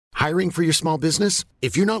Hiring for your small business?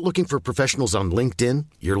 If you're not looking for professionals on LinkedIn,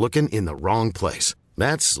 you're looking in the wrong place.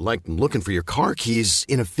 That's like looking for your car keys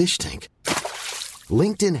in a fish tank.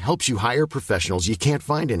 LinkedIn helps you hire professionals you can't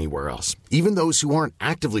find anywhere else, even those who aren't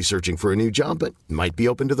actively searching for a new job but might be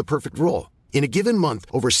open to the perfect role. In a given month,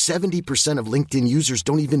 over 70% of LinkedIn users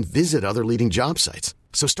don't even visit other leading job sites.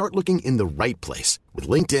 So start looking in the right place. With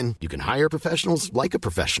LinkedIn, you can hire professionals like a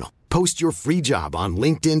professional. Post your free job on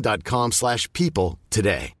linkedin.com/people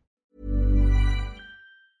today.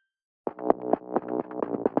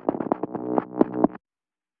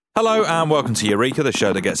 Hello and welcome to Eureka, the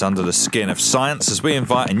show that gets under the skin of science as we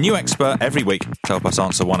invite a new expert every week to help us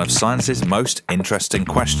answer one of science's most interesting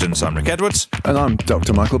questions. I'm Rick Edwards. And I'm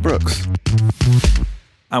Dr. Michael Brooks.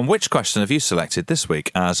 And which question have you selected this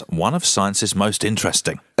week as one of science's most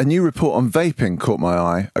interesting? A new report on vaping caught my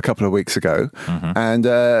eye a couple of weeks ago. And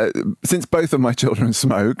since both of my children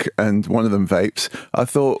smoke and one of them vapes, I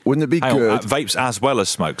thought, wouldn't it be good? Vapes as well as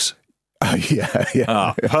smokes? Yeah.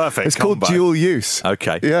 Oh, perfect. It's called dual use.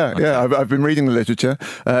 Okay. Yeah. I've been reading the literature.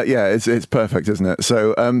 It's perfect, isn't it?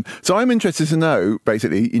 So I'm interested to know,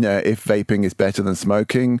 basically, if vaping is better than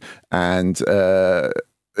smoking, and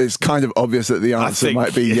it's kind of obvious that the answer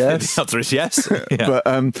might be yes. The answer is yes. Yeah.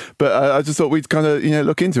 But I just thought we'd kind of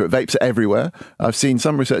look into it. Vapes are everywhere. I've seen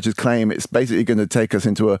some researchers claim it's basically going to take us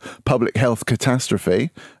into a public health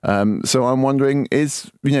catastrophe. So I'm wondering, is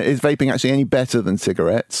vaping actually any better than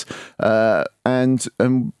cigarettes? And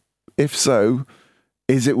if so,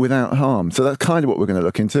 is it without harm? So that's kind of what we're going to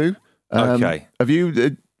look into. Okay. Have you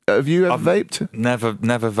ever vaped? Never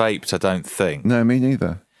vaped, I don't think. No, me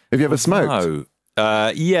neither. Have you ever smoked? No.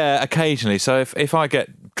 Yeah, occasionally. So if I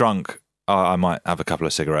get drunk, I might have a couple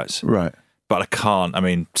of cigarettes. Right. But I can't. I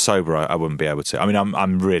mean, sober, I wouldn't be able to. I mean,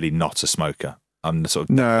 I'm really not a smoker. I'm the sort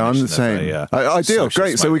of I'm the same. Ideal,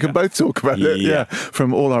 great. So we can both talk about it. Yeah,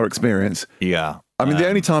 from all our experience. Yeah. I mean, the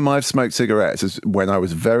only time I've smoked cigarettes is when I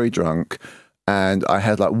was very drunk, and I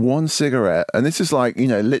had like one cigarette, and this is like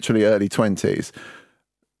literally early 20s.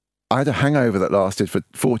 I had a hangover that lasted for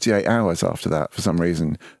 48 hours after that for some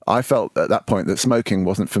reason. I felt at that point that smoking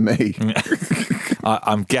wasn't for me.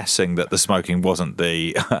 I'm guessing that the smoking wasn't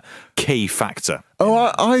the key factor.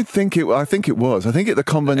 Oh, I think it was. I think the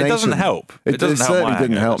combination. It doesn't help. It certainly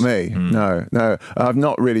didn't help me. No. I've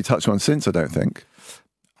not really touched one since, I don't think.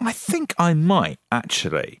 I think I might,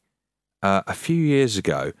 actually. A few years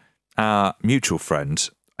ago, our mutual friend...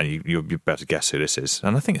 and you better guess who this is.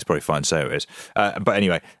 And I think it's probably fine to say who it is. But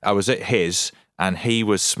anyway, I was at his, and he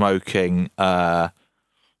was smoking, I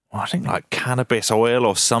think like cannabis oil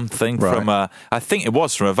or something from I think it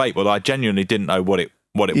was from a vape, although I genuinely didn't know what it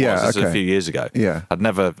was. This was a few years ago. Yeah. I'd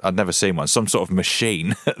never seen one. Some sort of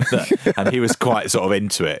machine. And he was quite sort of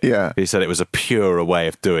into it. Yeah. He said it was a purer way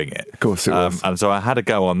of doing it. Of course it was. And so I had a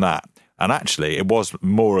go on that. And actually, it was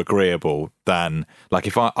more agreeable than like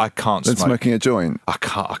if I can't smoke. Smoking a joint. I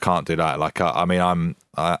can't do that. Like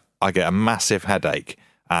I get a massive headache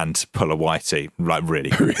and pull a whitey like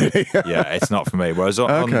really. Really? Yeah, it's not for me. Whereas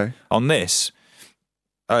on this,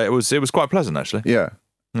 it was quite pleasant actually. Yeah.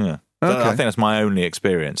 Yeah. Okay. I think that's my only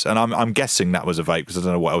experience, and I'm guessing that was a vape because I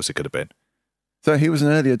don't know what else it could have been. So he was an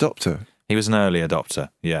early adopter. He was an early adopter.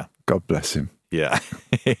 Yeah. God bless him. Yeah,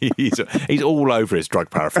 he's all over his drug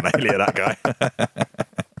paraphernalia, that guy.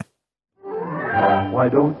 Why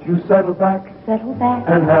don't you settle back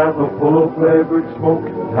and have a full-flavored smoke,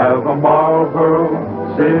 have a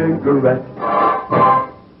Marlboro cigarette.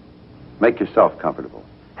 Make yourself comfortable.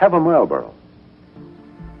 Have a Marlboro.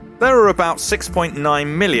 There are about 6.9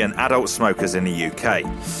 million adult smokers in the UK.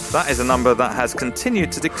 That is a number that has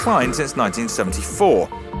continued to decline since 1974.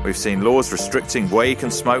 We've seen laws restricting where you can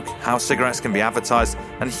smoke, how cigarettes can be advertised,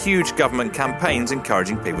 and huge government campaigns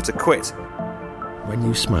encouraging people to quit. When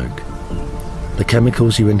you smoke, the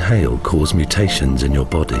chemicals you inhale cause mutations in your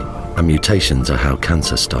body, and mutations are how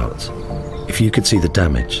cancer starts. If you could see the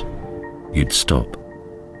damage, you'd stop.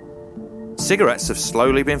 Cigarettes have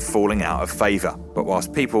slowly been falling out of favour, but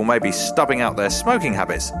whilst people may be stubbing out their smoking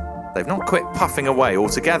habits, they've not quit puffing away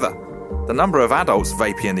altogether. The number of adults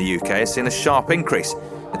vaping in the UK has seen a sharp increase.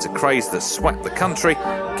 It's a craze that's swept the country,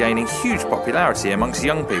 gaining huge popularity amongst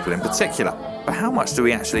young people in particular. But how much do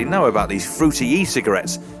we actually know about these fruity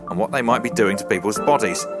e-cigarettes and what they might be doing to people's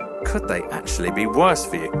bodies? Could they actually be worse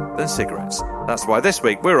for you than cigarettes? That's why this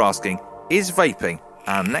week we're asking, is vaping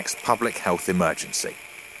our next public health emergency?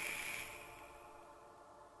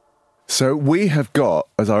 So we have got,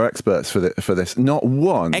 as our experts for this, not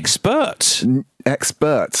one...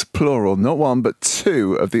 Experts, plural, not one, but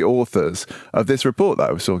two of the authors of this report that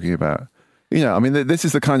I was talking about. I mean, this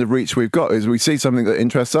is the kind of reach we've got, is we see something that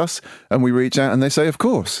interests us and we reach out and they say, of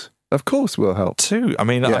course we'll help. Two. I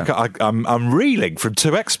mean, I'm reeling from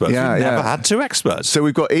two experts. Yeah, We've never had two experts. So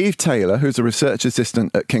we've got Eve Taylor, who's a research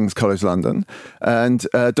assistant at King's College London, and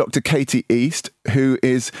Dr. Katie East, who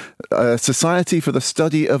is a Society for the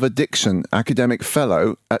Study of Addiction academic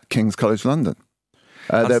fellow at King's College London.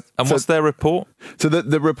 What's their report? So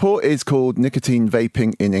the report is called Nicotine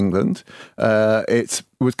Vaping in England. It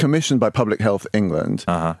was commissioned by Public Health England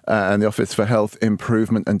and the Office for Health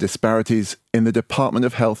Improvement and Disparities in the Department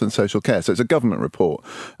of Health and Social Care. So it's a government report,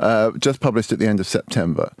 just published at the end of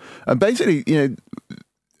September. And basically,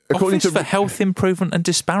 according Office for Health Improvement and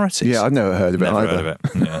Disparities. Yeah, I've never heard of it Never either.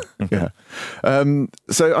 heard of it. Yeah.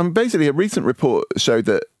 So basically, a recent report showed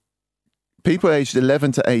that people aged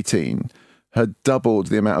 11 to 18 had doubled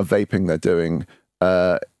the amount of vaping they're doing.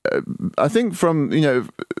 I think from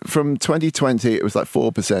 2020 it was like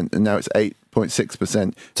 4%, and now it's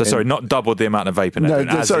 8.6%. So sorry, not doubled the amount of vaping.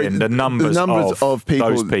 The numbers of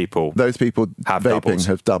people. Those people have vaping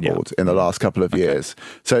have doubled in the last couple of years.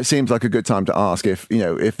 So it seems like a good time to ask if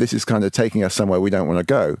this is kind of taking us somewhere we don't want to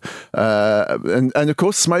go. And of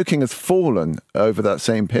course, smoking has fallen over that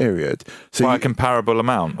same period. So by a comparable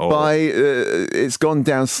amount, it's gone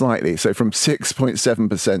down slightly. So from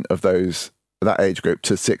 6.7% of that age group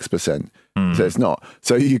to 6%. So it's not.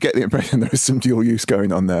 So you get the impression there is some dual use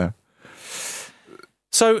going on there.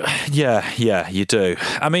 So, yeah, you do.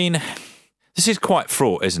 I mean, this is quite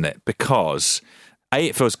fraught, isn't it? Because, A,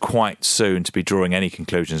 it feels quite soon to be drawing any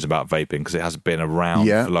conclusions about vaping because it hasn't been around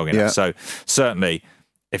for long enough. Yeah. So, certainly,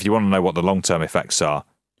 if you want to know what the long-term effects are,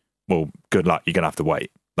 well, good luck. You're going to have to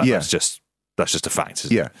wait. That's just a fact,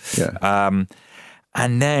 isn't it? Yeah.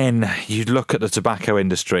 And then you look at the tobacco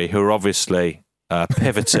industry, who are obviously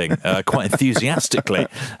pivoting quite enthusiastically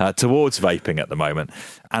towards vaping at the moment,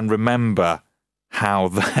 and remember how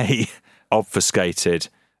they obfuscated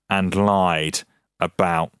and lied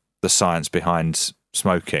about the science behind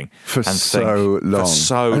smoking for so long.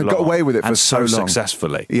 And got away with it for so long.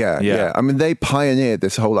 Successfully. Yeah. I mean, they pioneered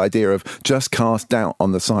this whole idea of just cast doubt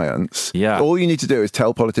on the science. Yeah. All you need to do is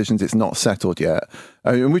tell politicians it's not settled yet.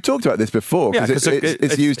 And we've talked about this before because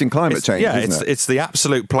it's used in climate change, isn't it? It's the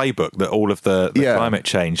absolute playbook that all of the climate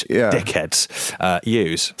change dickheads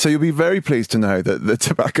use. So you'll be very pleased to know that the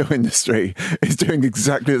tobacco industry is doing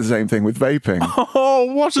exactly the same thing with vaping.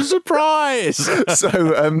 Oh, what a surprise! So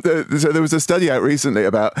there was a study out recently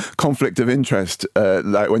about conflict of interest,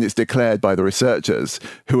 like when it's declared by the researchers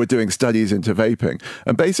who are doing studies into vaping.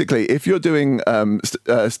 And basically, if you're doing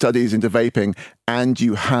studies into vaping and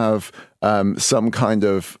you have some kind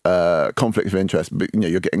of conflict of interest,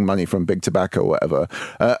 you're getting money from big tobacco or whatever,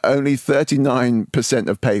 only 39%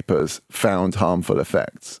 of papers found harmful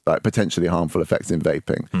effects, like potentially harmful effects in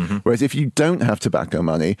vaping. Mm-hmm. Whereas if you don't have tobacco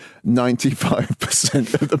money,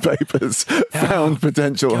 95% of the papers found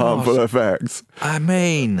potential harmful effects. I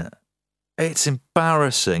mean, it's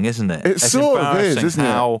embarrassing, isn't it? It sort of is, isn't it?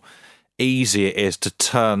 How easy it is to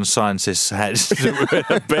turn scientists' heads with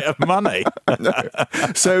a bit of money.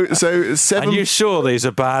 So 7... Are you sure these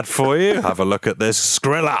are bad for you? Have a look at this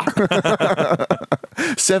Skrilla.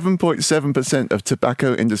 7.7% of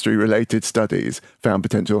tobacco industry-related studies found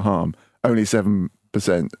potential harm. Only 7%,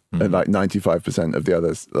 and like 95% of the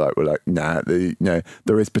others were like, nah,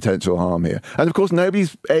 there is potential harm here. And of course,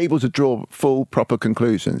 nobody's able to draw full, proper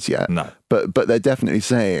conclusions yet. No. But they're definitely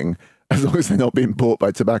saying, as long as they're not being bought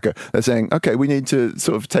by tobacco, they're saying, okay, we need to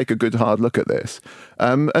sort of take a good hard look at this.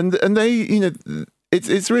 And they,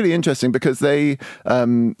 it's really interesting because they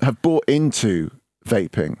have bought into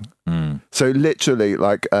vaping. So literally,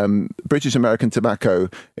 like British American Tobacco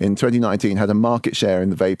in 2019 had a market share in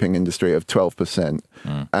the vaping industry of 12%.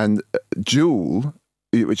 And Juul,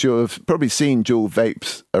 which you'll have probably seen Juul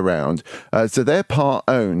vapes around, so they're part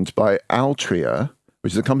owned by Altria,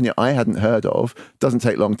 which is a company I hadn't heard of. Doesn't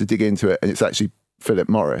take long to dig into it, and it's actually Philip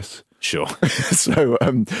Morris. Sure. So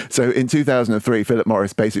in 2003, Philip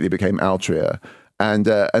Morris basically became Altria, and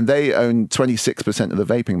they own 26% of the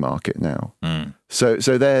vaping market now. So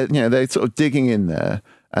they're sort of digging in there,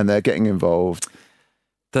 and they're getting involved.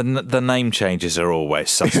 The name changes are always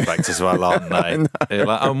suspect as well, aren't they? You're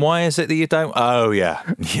like, and why is it that you don't? Oh, yeah,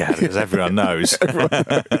 because everyone knows.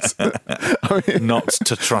 I mean, not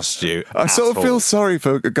to trust you. I sort of feel sorry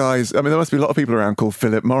for guys. I mean, there must be a lot of people around called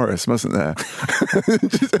Philip Morris, mustn't there?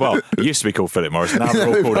 Well, it used to be called Philip Morris. Now they're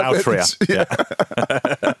all called Altria. Yeah.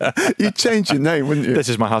 You'd change your name, wouldn't you? This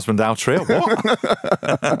is my husband, Altria. What?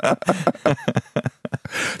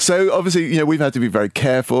 So obviously, we've had to be very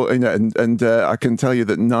careful, and I can tell you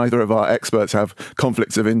that neither of our experts have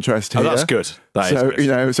conflicts of interest here. Oh, that's good. That is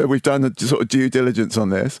good. So we've done a sort of due diligence on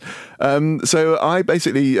this. So I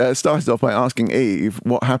basically started off by asking Eve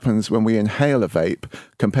what happens when we inhale a vape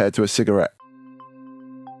compared to a cigarette.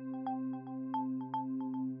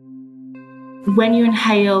 When you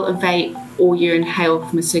inhale a vape or you inhale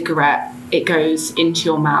from a cigarette, it goes into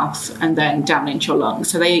your mouth and then down into your lungs.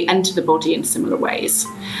 So they enter the body in similar ways.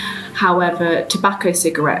 However, tobacco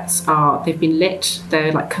cigarettes they've been lit,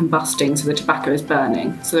 they're like combusting, so the tobacco is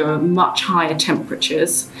burning. So there are much higher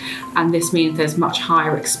temperatures, and this means there's much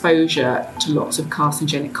higher exposure to lots of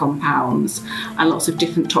carcinogenic compounds and lots of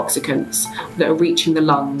different toxicants that are reaching the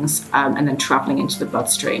lungs and then travelling into the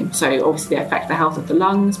bloodstream. So obviously they affect the health of the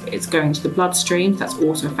lungs, but it's going to the bloodstream, so that's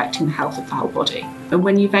also affecting the health of the whole body. And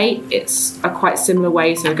when you vape, it's a quite similar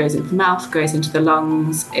way, so it goes into the mouth, goes into the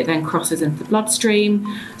lungs, it then crosses into the bloodstream.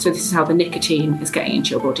 So this is how the nicotine is getting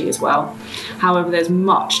into your body as well. However, there's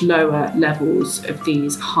much lower levels of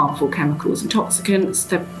these harmful chemicals and toxicants.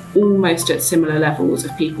 They're almost at similar levels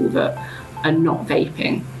of people that are not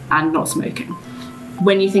vaping and not smoking.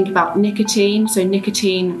 When you think about nicotine, so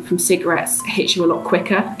nicotine from cigarettes hits you a lot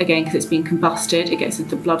quicker, again, because it's been combusted, it gets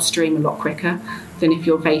into the bloodstream a lot quicker than if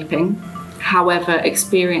you're vaping. However,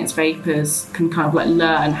 experienced vapers can kind of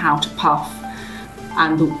learn how to puff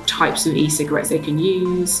and the types of e-cigarettes they can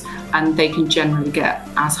use, and they can generally get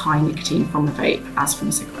as high nicotine from a vape as from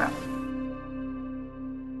a cigarette.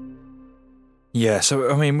 Yeah, so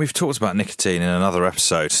I mean, we've talked about nicotine in another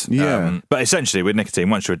episode. Yeah. But essentially with nicotine,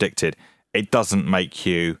 once you're addicted, it doesn't make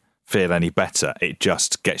you feel any better. It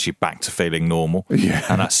just gets you back to feeling normal. Yeah.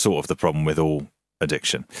 And that's sort of the problem with all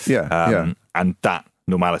addiction. Yeah. And that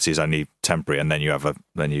normality is only temporary, and then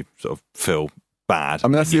you sort of feel bad. I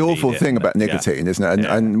mean, that's the awful thing about nicotine, isn't it?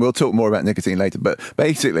 And we'll talk more about nicotine later. But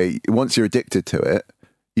basically, once you're addicted to it,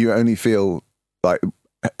 you only feel like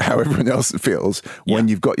how everyone else feels when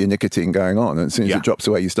you've got your nicotine going on. And as soon as it drops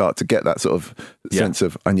away, you start to get that sort of sense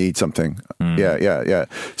of, I need something. Yeah.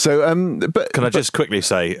 So, but can I just quickly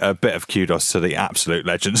say a bit of kudos to the absolute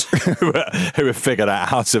legends who have figured out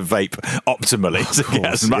how to vape optimally to get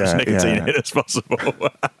as much nicotine in as possible.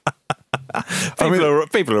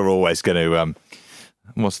 People are always going to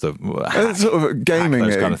what's the sort of gaming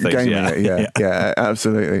those kind of things, yeah,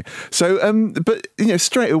 absolutely. So but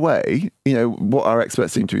straight away, what our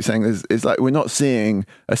experts seem to be saying is like we're not seeing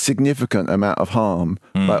a significant amount of harm,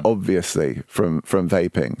 like obviously from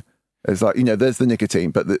vaping. It's like there's the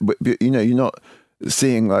nicotine, but you're not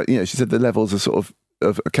seeing she said the levels are sort of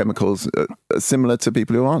chemicals similar to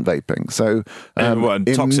people who aren't vaping. So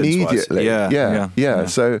immediately, yeah.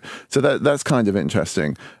 So that's kind of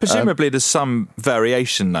interesting. Presumably, there's some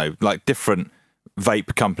variation though. Like different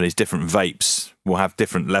vape companies, different vapes will have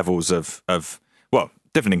different levels of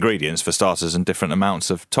different ingredients for starters and different amounts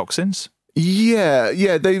of toxins. Yeah,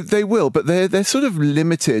 they will, but they're sort of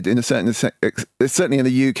limited in a certain certainly in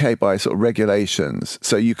the UK by sort of regulations.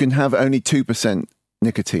 So you can have only 2%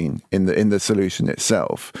 nicotine in the solution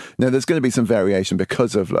itself. Now, there's going to be some variation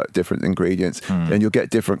because of different ingredients, and you'll get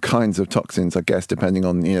different kinds of toxins, I guess, depending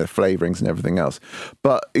on flavorings and everything else.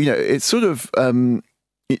 But it's sort of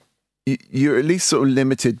you're at least sort of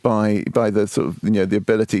limited by the sort of the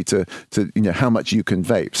ability to how much you can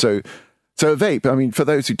vape. So a vape, I mean, for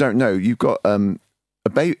those who don't know, you've got a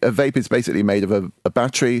vape is basically made of a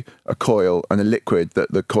battery, a coil, and a liquid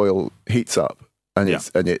that the coil heats up, and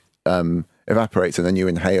it evaporates, and then you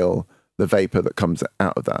inhale the vapor that comes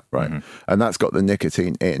out of that, right? And that's got the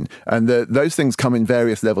nicotine in. And those things come in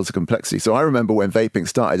various levels of complexity. So I remember when vaping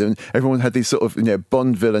started, and everyone had these sort of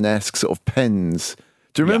Bond villain-esque sort of pens.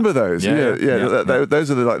 Do you remember those?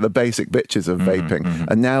 Those are the basic bitches of vaping.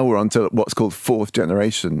 And now we're on to what's called fourth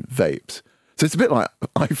generation vapes. So it's a bit like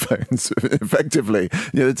iPhones, effectively.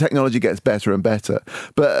 The technology gets better and better.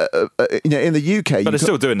 But, in the UK... But they're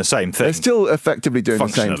still doing the same thing. They're still effectively doing the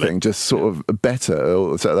same thing, just sort of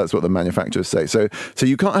better. So that's what the manufacturers say. So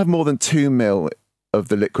you can't have more than 2 ml of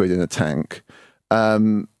the liquid in a tank.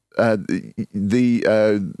 The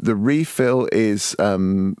refill is,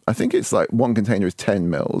 I think it's like one container is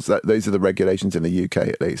 10 mils. Those are the regulations in the UK,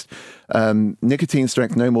 at least. Nicotine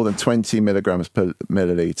strength, no more than 20 milligrams per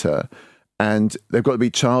milliliter. And they've got to be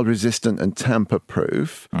child resistant and tamper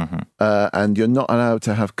proof. And you're not allowed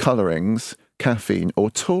to have colorings, caffeine or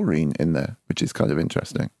taurine in there, which is kind of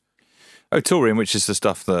interesting. Oh, taurine, which is the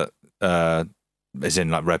stuff that is in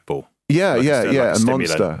like Red Bull. Yeah, and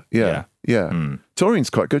Monster. Yeah. Taurine's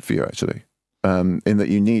quite good for you, actually, in that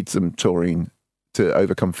you need some taurine to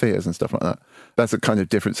overcome fears and stuff like that. That's a kind of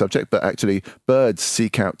different subject, but actually birds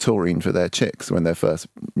seek out taurine for their chicks when they're first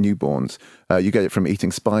newborns. You get it from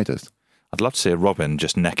eating spiders. I'd love to see a robin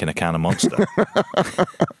just necking a can of Monster.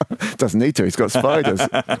 Doesn't need to, he's got spiders.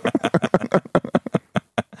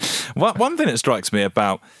 One thing that strikes me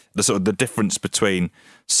about the difference between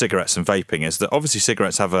cigarettes and vaping is that obviously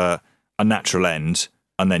cigarettes have a natural end,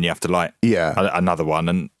 and then you have to light another one,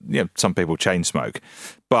 and some people chain smoke.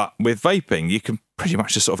 But with vaping, you can pretty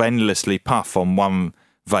much just sort of endlessly puff on one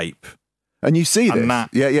vape. And you see this.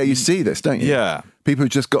 You see this, don't you? Yeah. People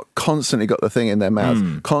who've just constantly got the thing in their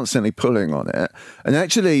mouth, constantly pulling on it. And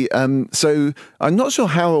actually, so I'm not sure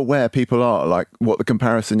how aware people are, like what the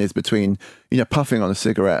comparison is between, puffing on a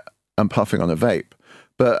cigarette and puffing on a vape.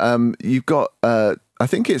 But you've got, I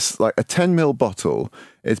think it's like a 10 ml bottle.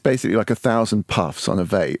 It's basically like 1,000 puffs on a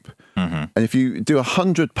vape. Mm-hmm. And if you do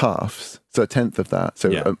 100 puffs, so a tenth of that,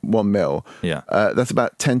 so 1 mil, that's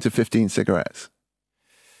about 10 to 15 cigarettes,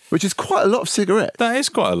 which is quite a lot of cigarettes. That is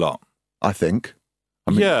quite a lot. I think.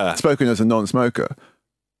 I mean, spoken as a non-smoker.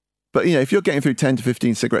 But, if you're getting through 10 to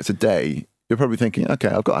 15 cigarettes a day, you're probably thinking, okay,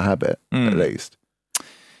 I've got a habit, at least.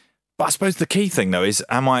 But I suppose the key thing, though, is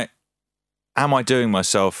am I doing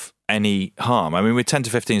myself any harm? I mean, with 10 to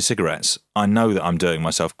 15 cigarettes, I know that I'm doing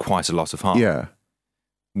myself quite a lot of harm. Yeah.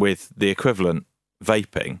 With the equivalent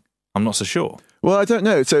vaping, I'm not so sure. Well, I don't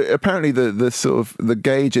know. So apparently the sort of the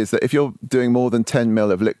gauge is that if you're doing more than 10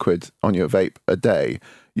 ml of liquid on your vape a day,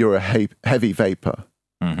 you're a heavy vapor.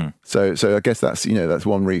 Mm-hmm. So I guess that's that's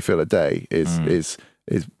one refill a day is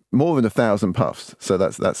more than 1,000 puffs. So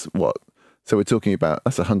that's what. So we're talking about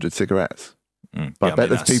that's 100 cigarettes. But I bet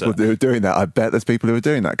there's people who are doing that. I bet there's people who are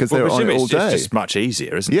doing that because they're on it all day. It's just much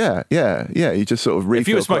easier, isn't it? Yeah. You just sort of refill. If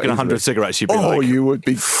you were smoking 100 cigarettes, you'd be you would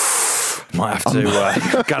be. Might have to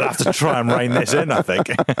gonna have to try and rein this in, I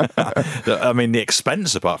think. I mean, the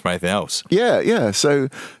expense apart from anything else. Yeah. So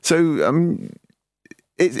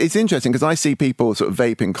it's interesting because I see people sort of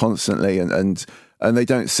vaping constantly and they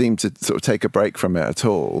don't seem to sort of take a break from it at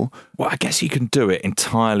all. Well, I guess you can do it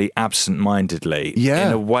entirely absent-mindedly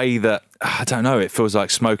in a way that, I don't know, it feels like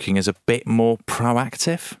smoking is a bit more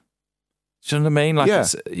proactive. Do you know what I mean? Like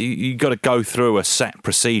you got to go through a set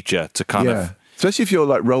procedure to kind of... Especially if you're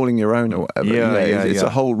like rolling your own or whatever. It's a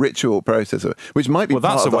whole ritual process, which might be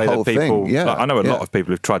part of the whole thing. Yeah. Like, I know a lot of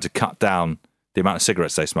people who've tried to cut down the amount of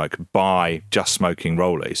cigarettes they smoke by just smoking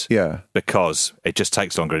rollies. Yeah. Because it just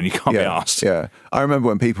takes longer and you can't be asked. Yeah. I remember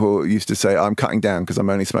when people used to say, I'm cutting down because I'm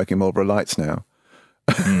only smoking Marlboro Lights now.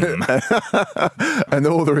 And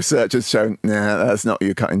all the research has shown, that's not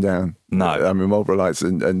you cutting down. No. I mean, Marlboro Lights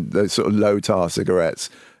and those sort of low tar cigarettes,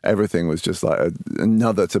 everything was just like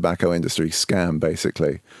another tobacco industry scam,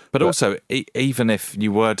 basically. But also, even if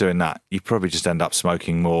you were doing that, you probably just end up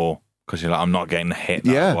smoking more because you're like, I'm not getting the hit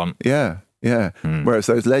that I want. Yeah. Whereas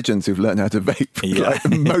those legends who've learned how to vape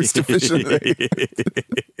like, most efficiently.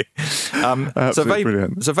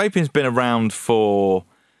 Brilliant. So vaping's been around for,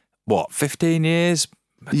 15 years?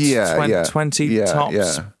 20 tops?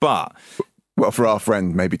 Yeah. But... Well, for our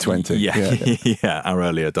friend, maybe 20. Yeah, our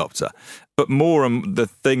early adopter. But more the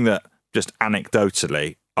thing that just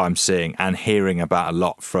anecdotally I'm seeing and hearing about a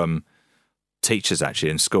lot from teachers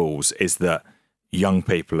actually in schools is that young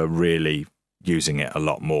people are really using it a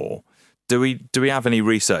lot more. Do we have any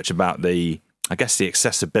research about the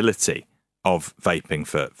accessibility of vaping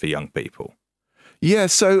for young people? Yeah,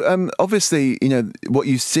 so obviously, what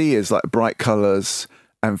you see is like bright colours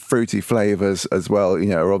and fruity flavours as well,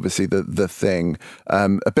 are obviously the thing.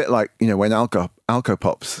 A bit like, when Alco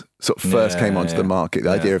Pops sort of first came onto the market,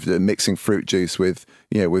 the idea of mixing fruit juice with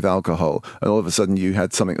alcohol, and all of a sudden you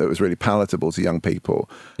had something that was really palatable to young people.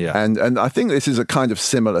 Yeah. And I think this is a kind of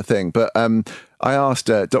similar thing, but I asked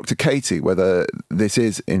Dr. Katie whether this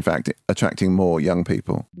is, in fact, attracting more young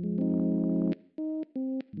people.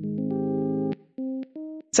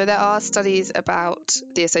 So there are studies about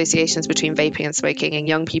the associations between vaping and smoking and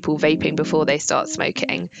young people vaping before they start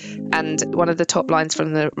smoking. And one of the top lines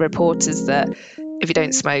from the report is that if you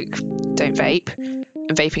don't smoke, don't vape.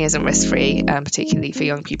 And vaping isn't risk-free, particularly for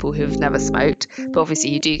young people who've never smoked. But obviously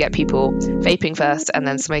you do get people vaping first and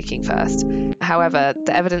then smoking first. However,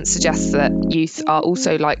 the evidence suggests that youth are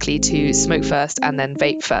also likely to smoke first and then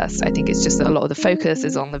vape first. I think it's just that a lot of the focus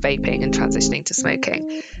is on the vaping and transitioning to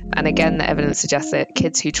smoking. And again, the evidence suggests that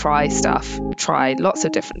kids who try lots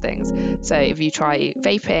of different things. So if you try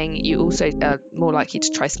vaping, you also are more likely to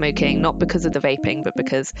try smoking, not because of the vaping, but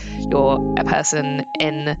because you're a person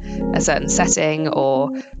in a certain setting or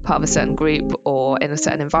part of a certain group or in a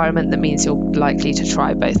certain environment. That means you're likely to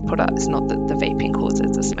try both products, not that the vaping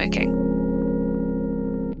causes the smoking.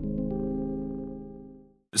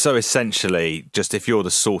 So essentially, just if you're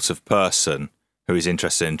the sort of person who is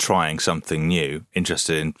interested in trying something new,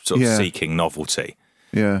 interested in sort of seeking novelty,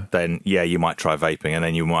 then you might try vaping, and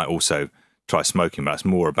then you might also try smoking, but it's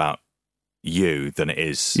more about you than it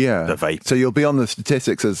is the vape. So you'll be on the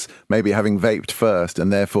statistics as maybe having vaped first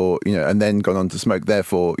and therefore, and then gone on to smoke.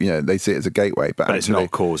 Therefore, they see it as a gateway. But actually, it's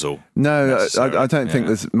not causal. No, I don't think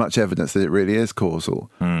there's much evidence that it really is causal.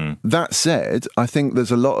 That said, I think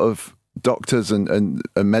there's a lot of doctors and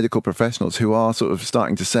medical professionals who are sort of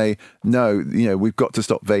starting to say, no, we've got to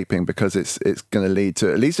stop vaping because it's going to lead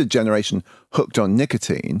to at least a generation hooked on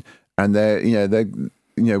nicotine, and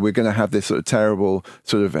we're going to have this sort of terrible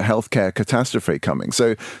sort of healthcare catastrophe coming.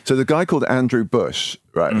 So the guy called Andrew Bush,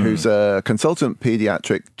 right, who's a consultant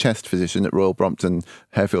paediatric chest physician at Royal Brompton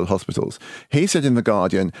Harefield Hospitals, he said in The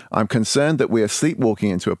Guardian, "I'm concerned that we are sleepwalking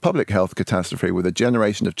into a public health catastrophe with a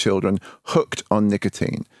generation of children hooked on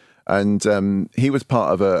nicotine." And he was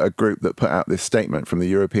part of a group that put out this statement from the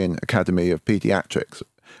European Academy of Paediatrics.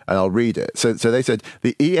 And I'll read it. So they said,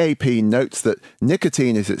 the EAP notes that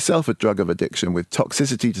nicotine is itself a drug of addiction with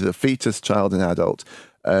toxicity to the fetus, child and adult.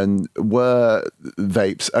 And were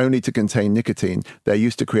vapes only to contain nicotine, their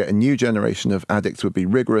use to create a new generation of addicts would be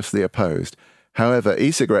rigorously opposed. However,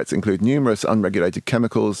 e-cigarettes include numerous unregulated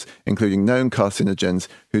chemicals, including known carcinogens,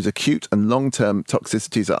 whose acute and long-term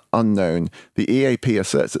toxicities are unknown. The EAP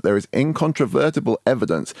asserts that there is incontrovertible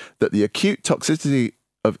evidence that the acute toxicity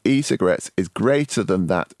of e-cigarettes is greater than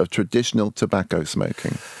that of traditional tobacco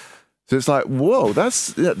smoking. So it's like, whoa,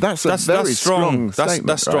 that's a very strong statement.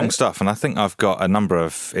 That's strong stuff, and I think I've got a number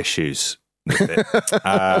of issues with it.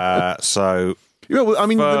 Yeah, well, I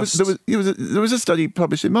mean, first, there was a study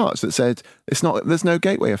published in March that said there's no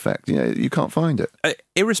gateway effect. You can't find it.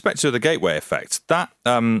 Irrespective of the gateway effect, that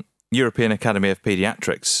European Academy of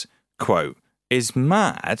Paediatrics quote is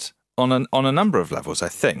mad on a number of levels. I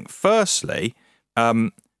think. Firstly,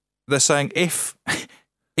 they're saying if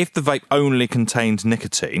the vape only contained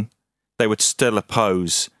nicotine, they would still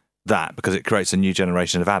oppose that because it creates a new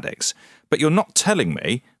generation of addicts. But you're not telling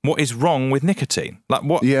me what is wrong with nicotine. Like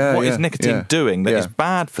what is nicotine doing that is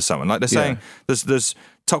bad for someone? Like they're saying there's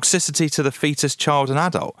toxicity to the fetus, child and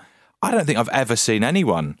adult. I don't think I've ever seen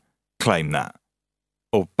anyone claim that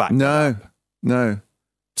or back that up. No.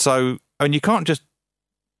 So, I mean, you can't just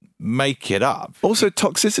make it up. Also,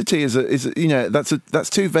 toxicity is that's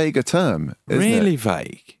too vague a term. Really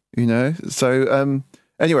vague. So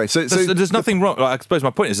anyway, so there's nothing wrong. Like, I suppose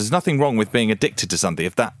my point is there's nothing wrong with being addicted to something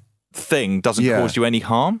if that thing doesn't cause you any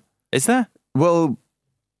harm. Is there? Well,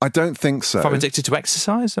 I don't think so. If I'm addicted to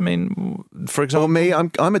exercise, I mean, for example, me,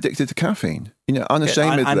 I'm addicted to caffeine.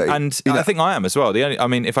 Unashamedly, and I think I am as well.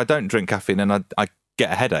 If I don't drink caffeine, then I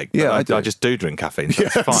get a headache. Yeah, I just do drink caffeine. So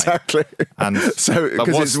it's fine. Exactly. And so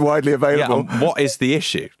because it's widely available. Yeah, what is the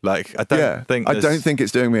issue? Like, I don't think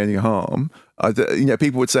it's doing me any harm.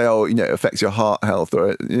 People would say, it affects your heart health,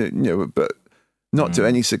 or but not to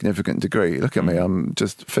any significant degree. Look at me, I'm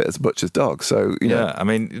just fit as a butcher's dog. So I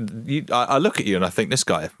mean, I look at you and I think this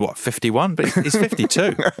guy, 51, but he's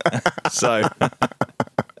 52. So.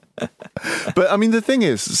 But I mean, the thing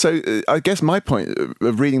is, so I guess my point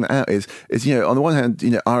of reading that out is on the one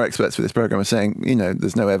hand, our experts for this program are saying,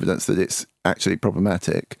 there's no evidence that it's actually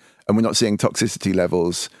problematic, and we're not seeing toxicity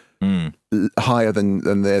levels higher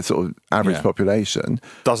than their sort of average population.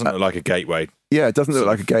 Doesn't look like a gateway. Yeah, it doesn't look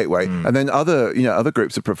like a gateway. And then other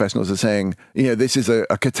groups of professionals are saying, this is a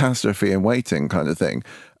catastrophe in waiting kind of thing.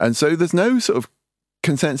 And so there's no sort of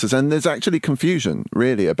consensus, and there's actually confusion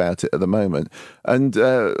really about it at the moment. And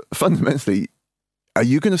fundamentally, are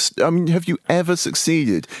you going to? Have you ever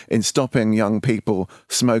succeeded in stopping young people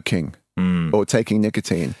smoking or taking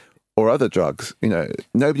nicotine or other drugs?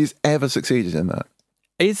 Nobody's ever succeeded in that.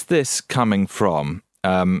 Is this coming from?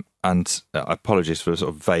 And apologies for a sort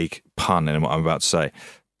of vague pun in what I'm about to say.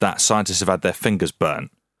 That scientists have had their fingers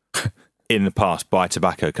burnt in the past by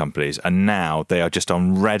tobacco companies, and now they are just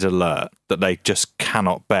on red alert that they just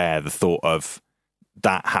cannot bear the thought of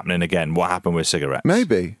that happening again. What happened with cigarettes?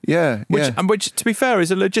 Maybe, yeah. Which, to be fair,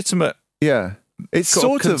 is a legitimate. Yeah, it's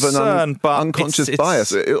sort of an unconscious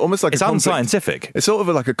bias. Almost like it's unscientific. It's sort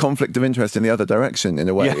of like a conflict of interest in the other direction in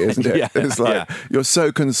a way, isn't it? It's like you're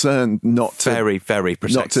so concerned not to very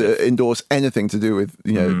not to endorse anything to do with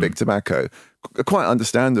big tobacco. Quite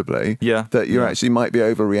understandably, that you actually might be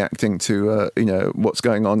overreacting to what's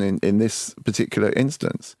going on in this particular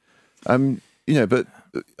instance. But I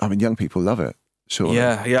mean, young people love it. Sure.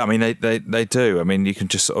 Yeah. I mean, they do. I mean, you can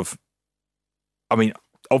just sort of. I mean,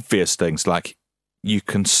 obvious things like you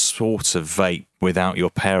can sort of vape without your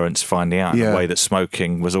parents finding out in a way that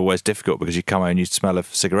smoking was always difficult because you come home and you smell of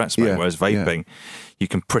cigarette smoke, whereas vaping, you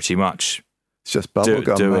can pretty much it's just bubble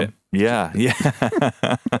gum, do it. Yeah.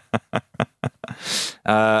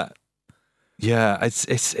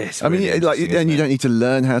 It's. I mean, really and you don't need to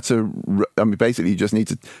learn how to. I mean, basically, you just need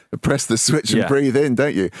to press the switch and breathe in,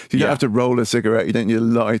 don't you? You don't have to roll a cigarette. You don't need a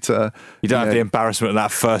lighter. You don't have the embarrassment of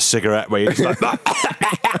that first cigarette where you're just like.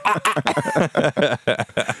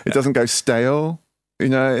 It doesn't go stale.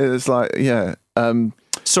 It's like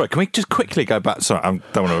Sorry, can we just quickly go back? Sorry, I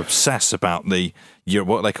don't want to obsess about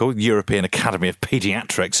what they call European Academy of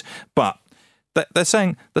Pediatrics, but they're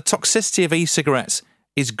saying the toxicity of e-cigarettes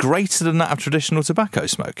is greater than that of traditional tobacco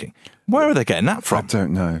smoking. Where are they getting that from? I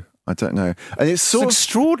don't know. And it's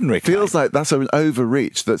extraordinary. Feels like that's an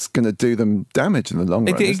overreach that's going to do them damage in the long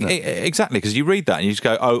run, isn't it? Exactly, because you read that and you just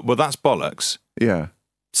go, oh, well, that's bollocks. Yeah.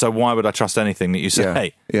 So why would I trust anything that you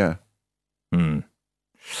say? Yeah.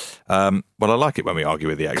 Well, I like it when we argue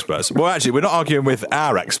with the experts. Well, actually, we're not arguing with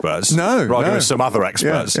our experts. No, we're arguing with some other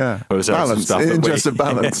experts. Yeah. Balance, interest of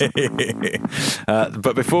balance.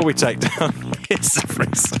 But before we take down his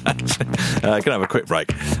research, going to have a quick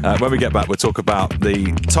break. When we get back, we'll talk about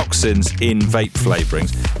the toxins in vape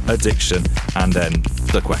flavourings, addiction, and then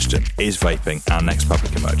the question, is vaping our next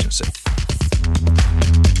public emergency?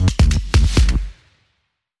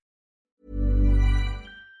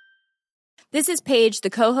 This is Paige, the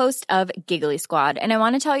co-host of Giggly Squad, and I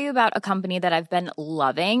want to tell you about a company that I've been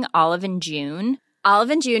loving, Olive & June.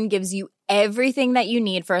 Olive & June gives you everything that you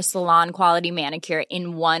need for a salon-quality manicure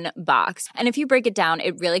in one box. And if you break it down,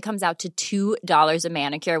 it really comes out to $2 a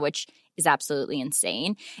manicure, which is absolutely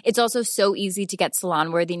insane. It's also so easy to get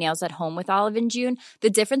salon-worthy nails at home with Olive & June. The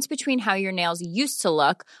difference between how your nails used to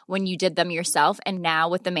look when you did them yourself and now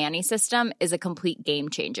with the Mani system is a complete game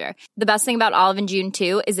changer. The best thing about Olive & June,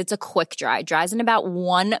 too, is it's a quick dry. Dries in about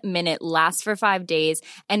 1 minute, lasts for 5 days,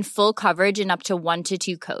 and full coverage in up to 1 to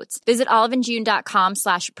 2 coats. Visit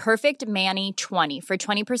oliveandjune.com/perfectmani20 for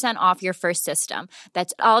 20% off your first system.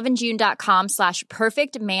 That's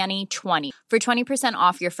oliveandjune.com/perfectmani20 for 20%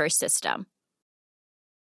 off your first system.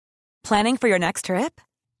 Planning for your next trip?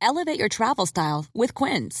 Elevate your travel style with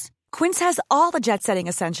Quince. Quince has all the jet-setting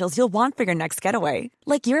essentials you'll want for your next getaway,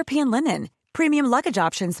 like European linen, premium luggage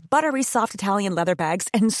options, buttery soft Italian leather bags,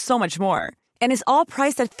 and so much more. And is all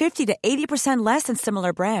priced at 50 to 80% less than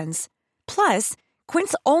similar brands. Plus,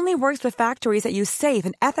 Quince only works with factories that use safe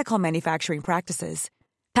and ethical manufacturing practices.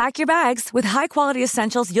 Pack your bags with high-quality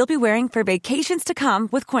essentials you'll be wearing for vacations to come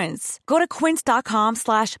with Quince. Go to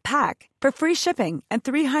quince.com/pack for free shipping and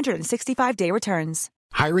 365-day returns.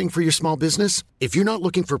 Hiring for your small business? If you're not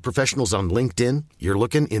looking for professionals on LinkedIn, you're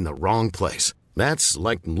looking in the wrong place. That's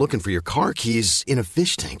like looking for your car keys in a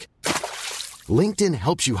fish tank. LinkedIn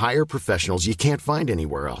helps you hire professionals you can't find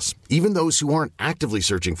anywhere else, even those who aren't actively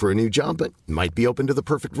searching for a new job but might be open to the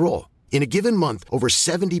perfect role. In a given month, over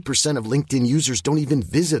 70% of LinkedIn users don't even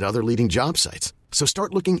visit other leading job sites. So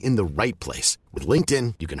start looking in the right place. With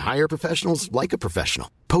LinkedIn, you can hire professionals like a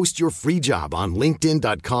professional. Post your free job on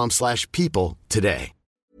linkedin.com/people today.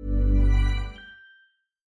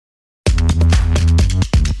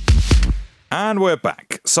 And we're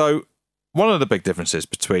back. So one of the big differences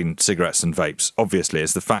between cigarettes and vapes, obviously,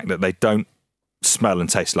 is the fact that they don't smell and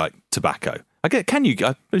taste like tobacco. I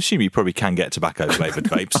assume you probably can get tobacco-flavoured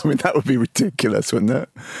vapes. I mean, that would be ridiculous, wouldn't it?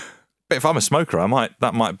 But if I'm a smoker,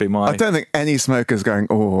 that might be my... I don't think any smoker's going,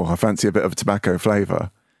 oh, I fancy a bit of a tobacco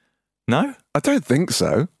flavour. No? I don't think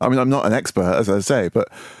so. I mean, I'm not an expert, as I say, but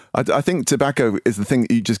I think tobacco is the thing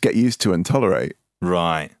that you just get used to and tolerate.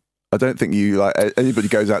 Right. I don't think anybody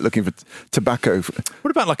goes out looking for tobacco.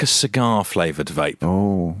 What about like a cigar-flavoured vape?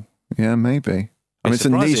 Oh, yeah, maybe. I mean, it's a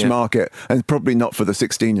niche market, and probably not for the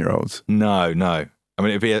 16-year-olds. No. I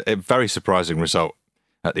mean, it'd be a very surprising result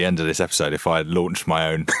at the end of this episode if I had launched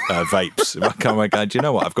my own vapes. If I come and go, do you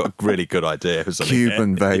know what? I've got a really good idea for something.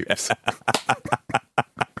 Cuban vapes.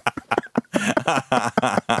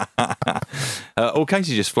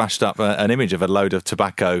 Casey just flashed up an image of a load of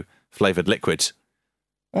tobacco-flavoured liquids.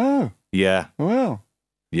 Oh. Yeah. Well.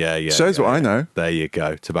 Yeah. Shows what I know. There you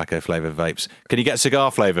go. Tobacco-flavoured vapes. Can you get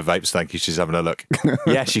cigar-flavoured vapes? Thank you. She's having a look.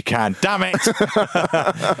 Yes, you can. Damn it.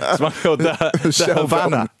 It's one called the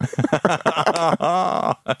Havana.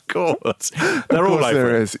 Of course. They're all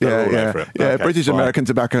over it. Yeah. Okay, British fine. American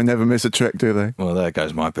tobacco never miss a trick, do they? Well, there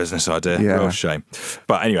goes my business idea. Yeah. Real shame.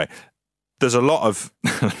 But anyway, there's a lot of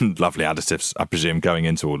lovely additives, I presume, going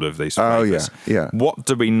into all of these flavours. Oh, yeah. What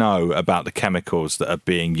do we know about the chemicals that are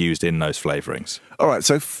being used in those flavourings? All right,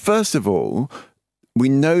 so first of all, we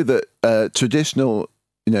know that traditional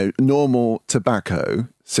normal tobacco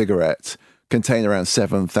cigarettes contain around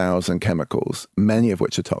 7,000 chemicals, many of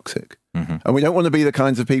which are toxic. Mm-hmm. And we don't want to be the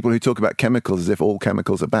kinds of people who talk about chemicals as if all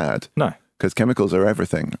chemicals are bad. No. Because chemicals are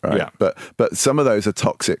everything, right? Yeah. But some of those are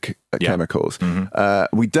toxic chemicals.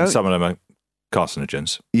 Mm-hmm. We don't. And some of them are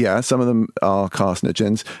carcinogens. Yeah, some of them are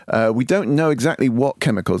carcinogens. We don't know exactly what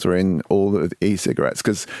chemicals are in all of the e-cigarettes,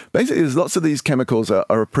 because basically there's lots of these chemicals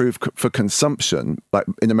are approved for consumption, like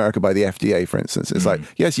in America by the FDA, for instance. It's like,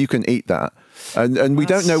 yes, you can eat that. And we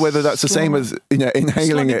don't know whether that's the same as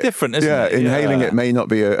inhaling it. Different, isn't it? Inhaling it may not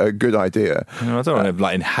be a good idea. I don't want to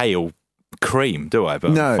inhale cream, do I?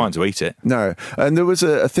 But I'm fine to eat it. No. And there was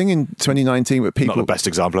a thing in 2019 where people... Not the best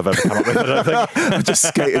example I've ever come up with, I don't think. I just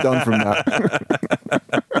skated on from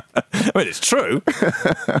that. I mean, it's true,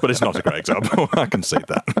 but it's not a great example. I can see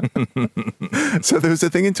that. So there was a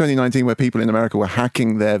thing in 2019 where people in America were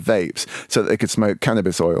hacking their vapes so that they could smoke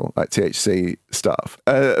cannabis oil, like THC stuff.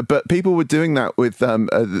 But people were doing that with...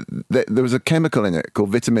 there was a chemical in it called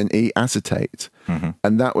vitamin E acetate,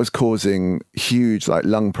 and that was causing huge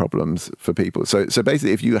lung problems for people. So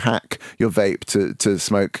basically, if you hack your vape to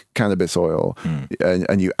smoke cannabis oil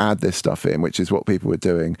and you add this stuff in, which is what people were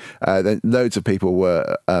doing, then loads of people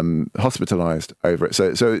were hospitalized over it.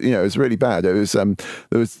 So it was really bad. It was there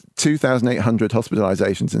was 2,800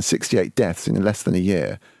 hospitalizations and 68 deaths in less than a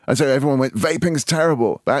year. And so everyone went, vaping's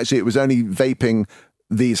terrible. But actually, it was only vaping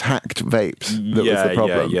these hacked vapes that was the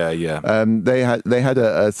problem. Yeah. They had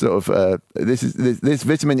a sort of this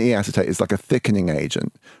vitamin E acetate is like a thickening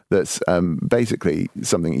agent that's basically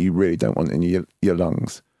something you really don't want in your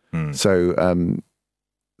lungs. So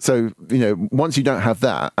once you don't have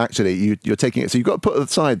that, actually you're taking it. So you've got to put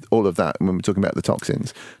aside all of that when we're talking about the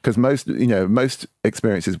toxins, because most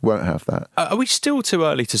experiences won't have that. Are we still too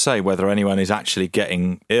early to say whether anyone is actually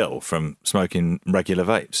getting ill from smoking regular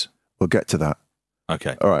vapes? We'll get to that.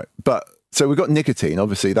 Okay. All right. But so we've got nicotine.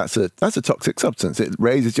 Obviously, that's a toxic substance. It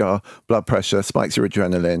raises your blood pressure, spikes your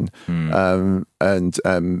adrenaline,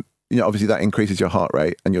 and obviously that increases your heart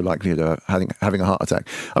rate and your likelihood of having a heart attack.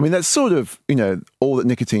 I mean, that's sort of all that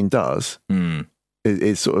nicotine does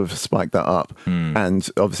is sort of spike that up and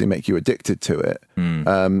obviously make you addicted to it.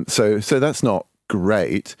 So that's not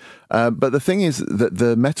great. But the thing is that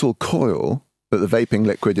the metal coil that the vaping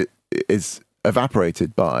liquid is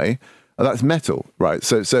evaporated by. That's metal, right?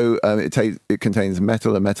 So it contains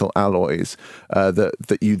metal and metal alloys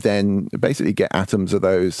that you then basically get atoms of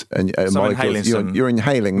those and molecules. You're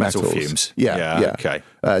inhaling metal metals. Fumes. Yeah. Okay.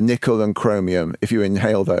 Nickel and chromium. If you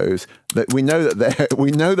inhale those, we know that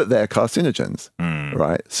they're carcinogens,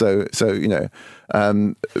 right? So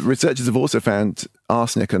researchers have also found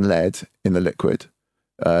arsenic and lead in the liquid.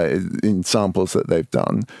 In samples that they've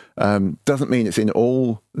done, doesn't mean it's in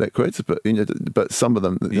all liquids, but some of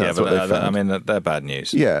them. That's what they found. I mean, they're bad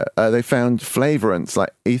news. Yeah, they found flavorants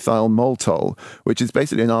like ethyl maltol, which is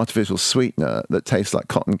basically an artificial sweetener that tastes like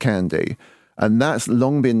cotton candy, and that's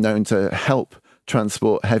long been known to help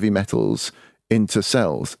transport heavy metals into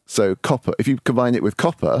cells. So copper, if you combine it with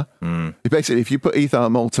copper, basically if you put ethyl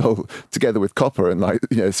maltol together with copper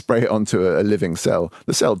and spray it onto a living cell,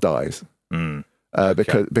 the cell dies.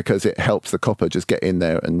 Because it helps the copper just get in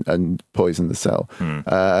there and poison the cell.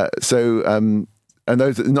 And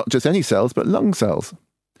those are not just any cells, but lung cells.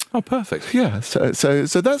 Oh, perfect. Yeah. So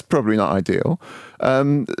that's probably not ideal.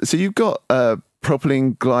 So you've got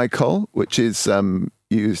propylene glycol, which is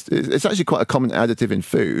used. It's actually quite a common additive in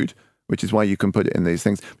food, which is why you can put it in these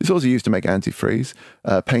things. It's also used to make antifreeze,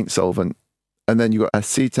 paint solvent, and then you've got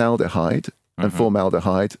acetaldehyde and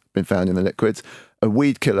formaldehyde been found in the liquids. A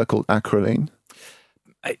weed killer called acrolein.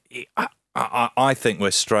 I think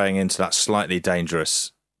we're straying into that slightly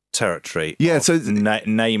dangerous territory. Yeah, so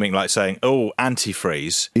naming, like saying, "Oh,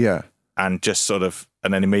 antifreeze." Yeah, and just sort of,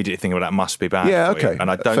 and then immediately thinking, "Well, that must be bad." Yeah, for okay. you.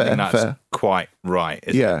 And I don't think that's quite right.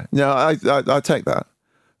 Is it? No, I take that.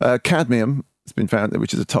 Cadmium has been found,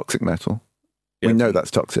 which is a toxic metal. Yeah. We know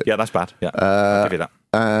that's toxic. Yeah, that's bad. Yeah, I'll give you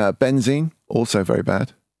that. Benzene, also very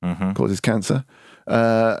bad, causes cancer.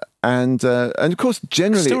 And of course,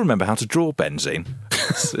 generally, I still remember how to draw benzene.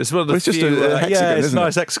 It's one of the it's just a hexagon, it's isn't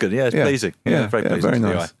nice it? hexagon. Yeah, it's pleasing. Yeah, very pleasing. Very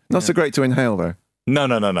nice. Not so great to inhale though. No.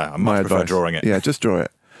 I much prefer drawing it. Yeah, just draw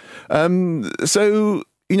it. So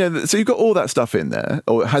you've got all that stuff in there,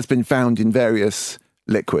 or it has been found in various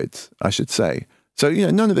liquids, I should say. So,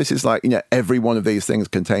 none of this is like, every one of these things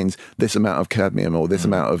contains this amount of cadmium or this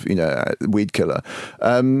amount of, weed killer.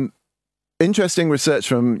 Interesting research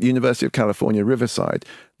from University of California, Riverside.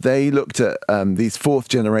 They looked at these fourth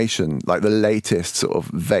generation, like the latest sort of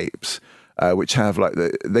vapes, which have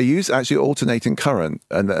they use actually alternating current,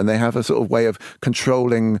 and they have a sort of way of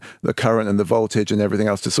controlling the current and the voltage and everything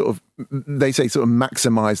else to sort of, they say, sort of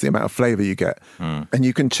maximize the amount of flavor you get. And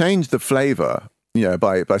you can change the flavor,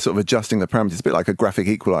 by sort of adjusting the parameters, a bit like a graphic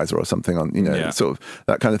equalizer or something on, sort of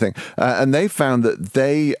that kind of thing. And they found that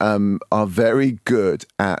they are very good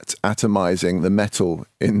at atomizing the metal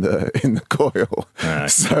in the coil.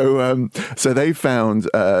 So they found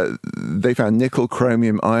nickel,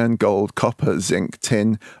 chromium, iron, gold, copper, zinc,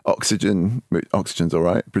 tin, oxygen's all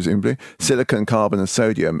right, presumably, silicon, carbon, and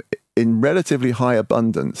sodium in relatively high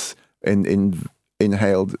abundance in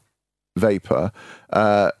inhaled vapor,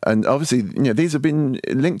 and obviously these have been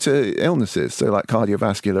linked to illnesses, so like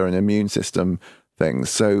cardiovascular and immune system things.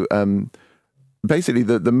 So basically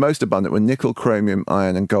the most abundant were nickel, chromium,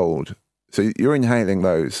 iron, and gold. So you're inhaling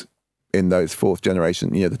those in those fourth generation,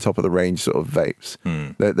 the top of the range sort of vapes.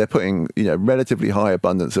 They're putting relatively high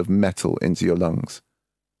abundance of metal into your lungs.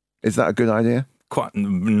 Is that a good idea? But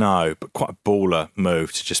quite a baller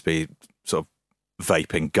move to just be sort of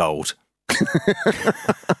vaping gold.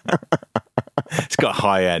 It's got a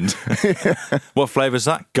high end. What flavour is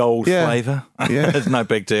that? Gold flavour? Yeah. It's no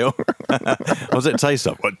big deal. What does it taste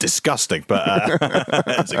of? Well, disgusting, but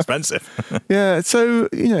it's expensive. Yeah, so,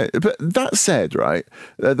 but that said, right,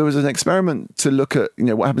 there was an experiment to look at,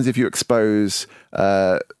 what happens if you expose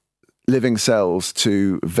living cells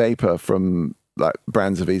to vapour from like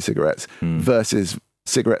brands of e-cigarettes versus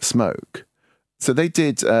cigarette smoke. So they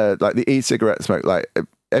did like the e-cigarette smoke, like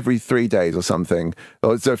every 3 days or something.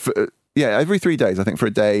 Every 3 days, I think, for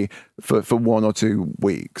a day for 1 or 2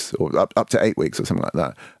 weeks, or up to 8 weeks or something like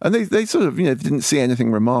that. And they sort of, didn't see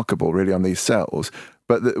anything remarkable really on these cells.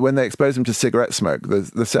 But when they exposed them to cigarette smoke,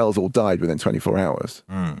 the cells all died within 24 hours.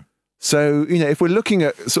 So, if we're looking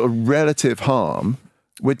at sort of relative harm,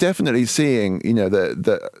 we're definitely seeing,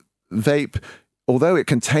 that vape, although it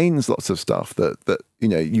contains lots of stuff that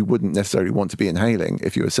you wouldn't necessarily want to be inhaling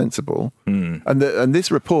if you were sensible. And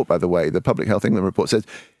this report, by the way, the Public Health England report says,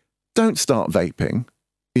 don't start vaping.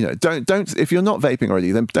 Don't if you're not vaping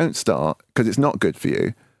already, then don't start, because it's not good for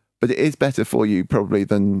you. But it is better for you probably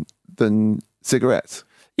than cigarettes.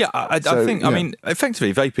 Yeah, I think. I mean,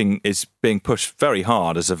 effectively, vaping is being pushed very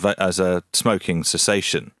hard as a smoking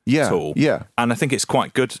cessation tool. Yeah, and I think it's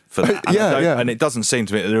quite good for that. And it doesn't seem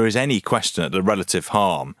to me that there is any question at the relative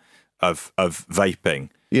harm of vaping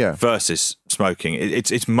versus smoking.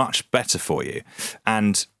 It's much better for you.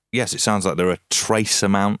 And yes, it sounds like there are trace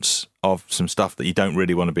amounts of some stuff that you don't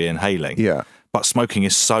really want to be inhaling. Yeah, but smoking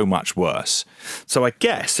is so much worse. So I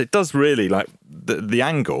guess it does really, like, the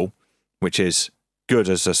angle, which is good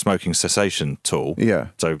as a smoking cessation tool. Yeah.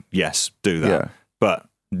 So yes, do that. Yeah. But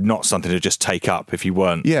not something to just take up if you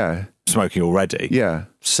weren't smoking already. Yeah.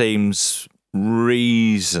 Seems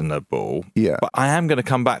reasonable. Yeah. But I am going to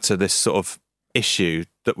come back to this sort of issue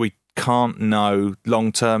that we can't know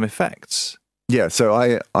long-term effects. Yeah. So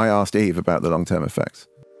I asked Eve about the long-term effects.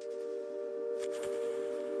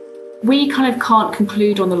 We kind of can't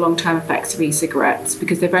conclude on the long-term effects of e-cigarettes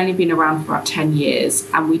because they've only been around for about 10 years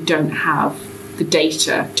and we don't have the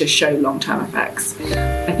data to show long-term effects.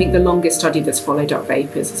 I think the longest study that's followed up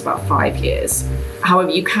vapors is about 5 years. However,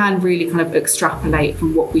 you can really kind of extrapolate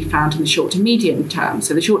from what we found in the short to medium term.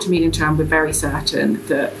 So the short to medium term, we're very certain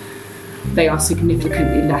that they are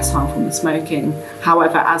significantly less harmful than smoking.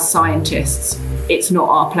 However, as scientists, it's not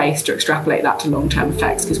our place to extrapolate that to long-term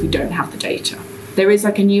effects because we don't have the data. There is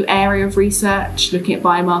like a new area of research looking at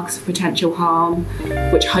biomarkers of potential harm,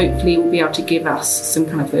 which hopefully will be able to give us some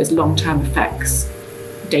kind of those long-term effects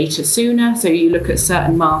data sooner. So you look at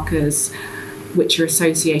certain markers which are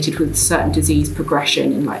associated with certain disease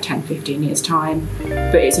progression in like 10, 15 years' time.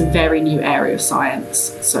 But it's a very new area of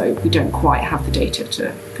science, so we don't quite have the data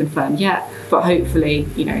to confirm yet. But hopefully,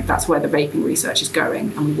 that's where the vaping research is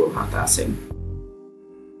going, and we will have that soon.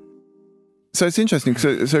 So it's interesting.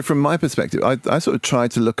 So from my perspective, I sort of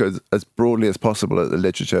tried to look as broadly as possible at the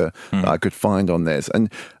literature that I could find on this.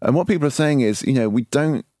 And what people are saying is,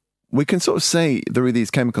 we can sort of say there are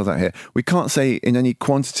these chemicals out here. We can't say in any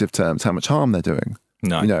quantitative terms how much harm they're doing.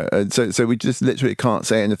 No. So we just literally can't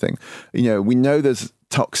say anything. We know there's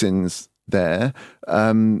toxins there.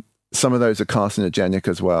 Some of those are carcinogenic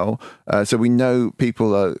as well. So we know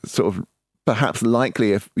people are sort of perhaps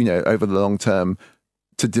likely, if over the long term,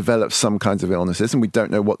 to develop some kinds of illnesses, and we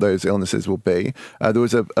don't know what those illnesses will be. There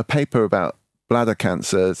was a paper about bladder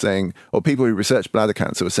cancer saying, or people who research bladder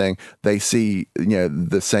cancer were saying they see,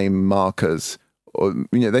 the same markers, or,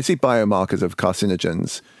 they see biomarkers of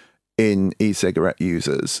carcinogens in e-cigarette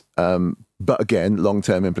users. But again,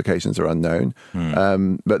 long-term implications are unknown.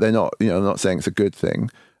 But they're not, I'm not saying it's a good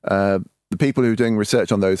thing. the people who are doing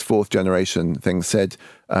research on those fourth generation things said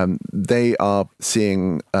they are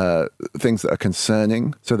seeing things that are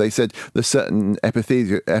concerning. So they said there's certain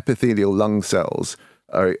epithelial lung cells.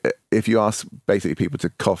 If you ask basically people to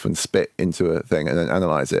cough and spit into a thing and then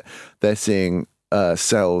analyze it, they're seeing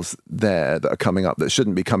cells there that are coming up that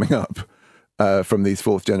shouldn't be coming up from these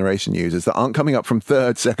fourth generation users, that aren't coming up from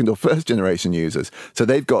third, second or first generation users. So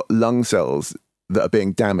they've got lung cells that are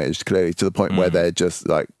being damaged clearly to the point where they're just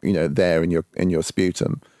like, there in your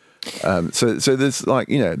sputum. So there's like,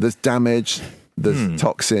 there's damage, there's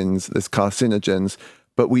toxins, there's carcinogens,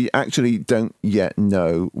 but we actually don't yet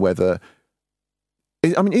know whether,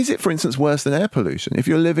 is it, for instance, worse than air pollution? If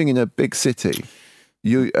you're living in a big city,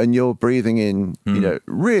 you're breathing in,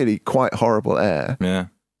 really quite horrible air. Yeah.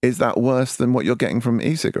 Is that worse than what you're getting from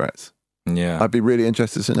e-cigarettes? Yeah. I'd be really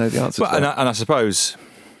interested to know the answer to that. And I suppose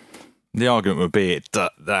the argument would be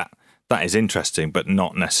that is interesting, but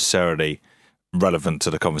not necessarily relevant to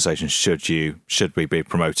the conversation. Should we be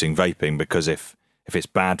promoting vaping? Because if it's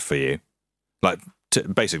bad for you, like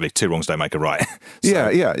basically two wrongs don't make a right. So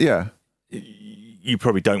yeah. You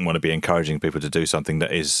probably don't want to be encouraging people to do something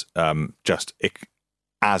that is just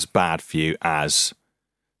as bad for you as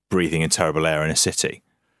breathing in terrible air in a city.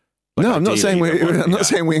 Like, no, I'm not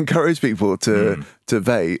saying we encourage people to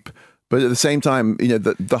vape, but at the same time,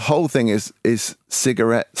 the whole thing is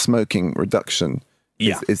cigarette smoking reduction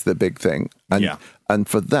is the big thing, and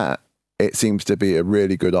for that, it seems to be a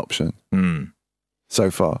really good option so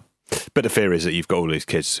far. But the fear is that you've got all these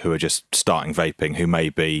kids who are just starting vaping who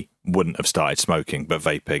maybe wouldn't have started smoking, but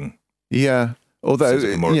vaping. Yeah. Although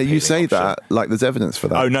you say option. That like there's evidence for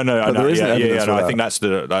that. Oh no, there isn't evidence for I that. think that's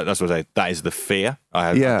what I say. That is the fear.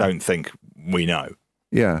 I don't think we know.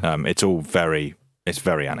 Yeah. It's all very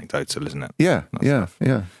anecdotal, isn't it? Yeah. Stuff.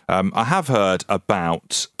 I have heard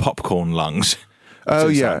about popcorn lungs. Oh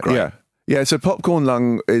yeah. So popcorn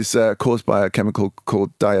lung is caused by a chemical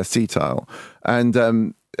called diacetyl,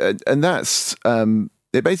 and that's.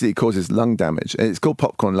 It basically causes lung damage. And it's called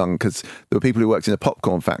popcorn lung because there were people who worked in a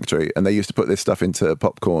popcorn factory and they used to put this stuff into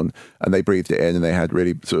popcorn and they breathed it in and they had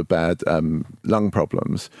really sort of bad lung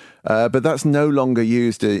problems. But that's no longer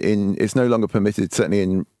used it's no longer permitted, certainly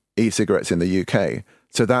in e-cigarettes in the UK.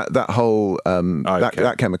 So that whole,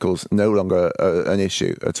 that chemical's no longer an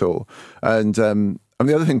issue at all. And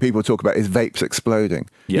the other thing people talk about is vapes exploding.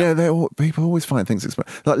 Yeah, people always find things explode.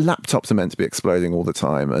 Like laptops are meant to be exploding all the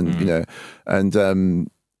time, and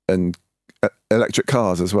and electric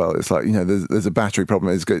cars as well. It's like there's a battery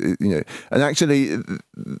problem. It's good, and actually,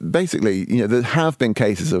 basically, there have been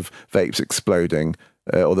cases of vapes exploding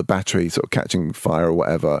or the battery sort of catching fire or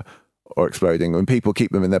whatever. Or exploding when people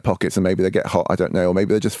keep them in their pockets and maybe they get hot, I don't know, or maybe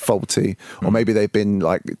they're just faulty, or maybe they've been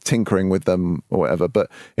like tinkering with them or whatever.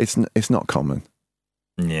 But it's not common.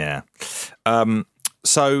 Yeah.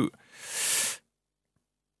 So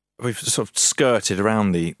we've sort of skirted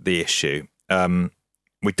around the issue.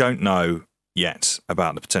 We don't know yet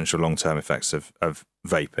about the potential long-term effects of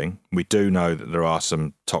vaping. We do know that there are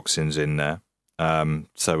some toxins in there.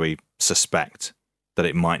 So we suspect that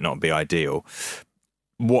it might not be ideal.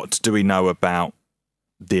 What do we know about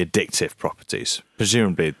the addictive properties?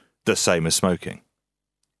 Presumably the same as smoking.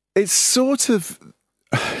 It's sort of...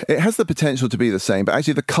 It has the potential to be the same, but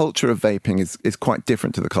actually the culture of vaping is quite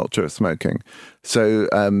different to the culture of smoking. So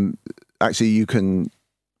actually you can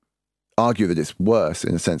argue that it's worse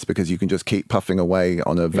in a sense because you can just keep puffing away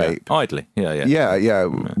on a vape. Yeah, idly. Yeah,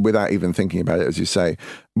 without even thinking about it, as you say.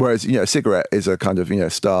 Whereas, a cigarette is a kind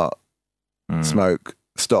of, start, smoke,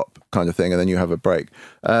 stop kind of thing, and then you have a break.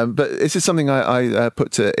 But this is something I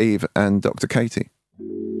put to Eve and Dr. Katie.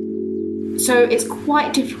 So it's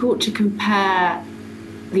quite difficult to compare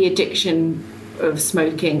the addiction of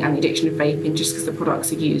smoking and the addiction of vaping just because the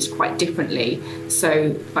products are used quite differently.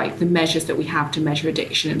 So like the measures that we have to measure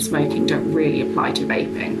addiction in smoking don't really apply to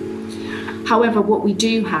vaping. However, what we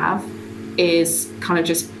do have is kind of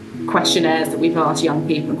just questionnaires that we've asked young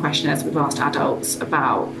people and questionnaires we've asked adults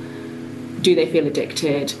about, do they feel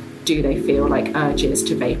addicted? Do they feel like urges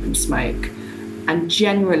to vape and smoke? And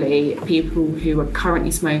generally, people who are currently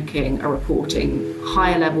smoking are reporting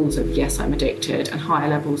higher levels of, yes, I'm addicted, and higher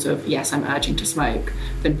levels of, yes, I'm urging to smoke,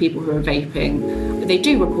 than people who are vaping. But they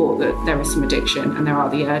do report that there is some addiction and there are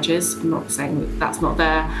the urges. I'm not saying that that's not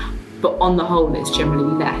there, but on the whole, it's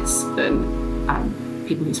generally less than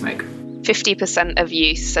people who smoke. 50% of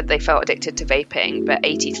youth said they felt addicted to vaping, but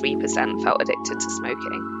 83% felt addicted to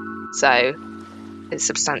smoking. So it's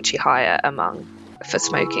substantially higher for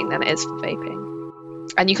smoking than it is for vaping.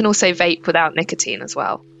 And you can also vape without nicotine as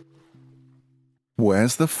well.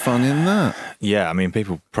 Where's the fun in that? Yeah, I mean,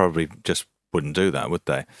 people probably just wouldn't do that, would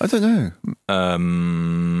they? I don't know.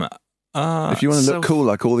 If you want to look cool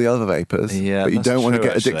like all the other vapors, but you don't want to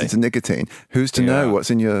get addicted to nicotine, who's to know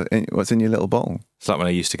what's in your little bowl? It's like when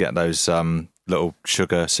I used to get those little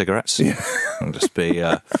sugar cigarettes. Yeah. I'll just be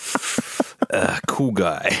cool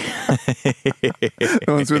guy. The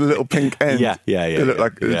ones with a little pink end. Yeah. They look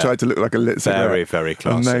like they tried to look like a lit cigarette. Very, very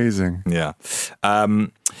classy. Amazing. Yeah.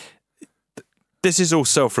 This is all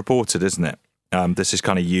self-reported, isn't it? This is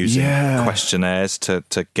kind of using questionnaires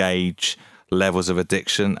to gauge levels of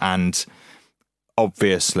addiction, and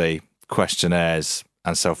obviously questionnaires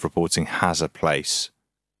and self-reporting has a place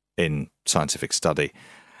in scientific study,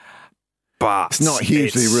 but it's not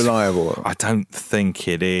hugely reliable. I don't think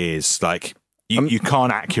it is. Like you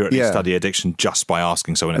can't accurately study addiction just by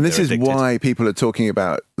asking someone if they're addicted. And this is why people are talking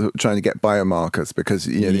about trying to get biomarkers, because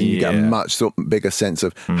you get a much sort of bigger sense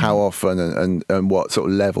of how often and what sort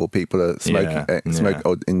of level people are smoking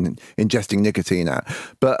or ingesting nicotine at.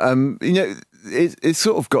 But it's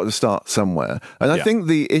sort of got to start somewhere. And I think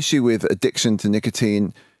the issue with addiction to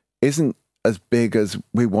nicotine isn't as big as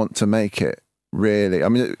we want to make it, really. I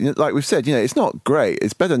mean, like we've said, it's not great.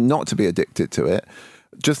 It's better not to be addicted to it.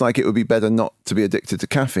 Just like it would be better not to be addicted to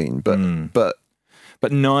caffeine, but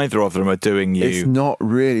neither of them are doing you. It's not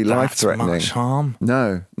really life-threatening. Much harm.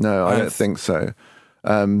 No, I don't think so.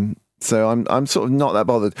 So I'm sort of not that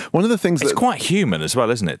bothered. One of the things it's quite human as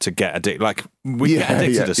well, isn't it, to get addicted? Like we get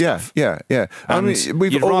addicted to stuff. Yeah. I mean,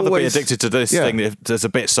 you'd rather be addicted to this thing that's a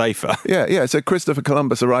bit safer. Yeah. So Christopher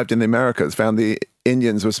Columbus arrived in the Americas, found the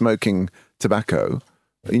Indians were smoking tobacco.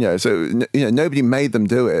 So nobody made them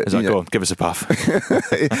do it. It's like, go on, give us a puff.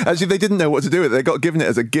 Actually, they didn't know what to do with it. They got given it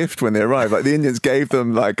as a gift when they arrived. Like the Indians gave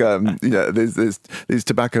them these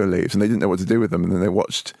tobacco leaves, and they didn't know what to do with them. And then they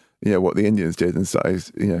watched what the Indians did and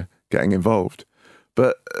started getting involved.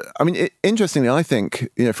 But I mean, interestingly, I think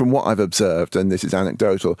from what I've observed, and this is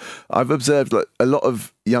anecdotal, I've observed that a lot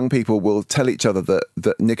of young people will tell each other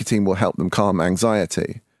that nicotine will help them calm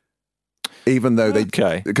anxiety. Even though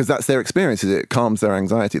because that's their experience, it calms their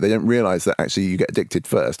anxiety. They don't realise that actually you get addicted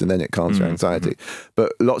first and then it calms your anxiety.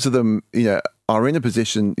 But lots of them, are in a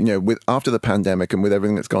position, with after the pandemic and with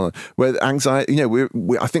everything that's gone on, where anxiety,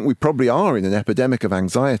 I think we probably are in an epidemic of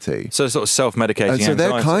anxiety. So sort of self-medicating and so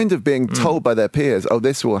anxiety. They're kind of being told by their peers, oh,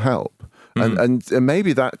 this will help. And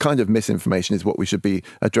maybe that kind of misinformation is what we should be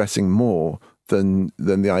addressing more than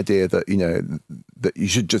the idea that that you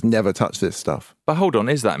should just never touch this stuff. But hold on,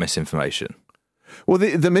 is that misinformation? Well,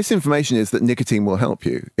 the misinformation is that nicotine will help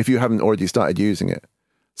you if you haven't already started using it.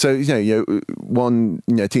 So one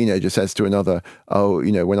teenager says to another, "Oh,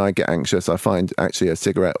 when I get anxious, I find actually a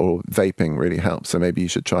cigarette or vaping really helps. So maybe you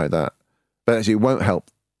should try that." But actually, it won't help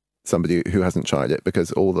somebody who hasn't tried it,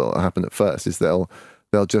 because all that'll happen at first is they'll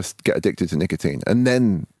just get addicted to nicotine, and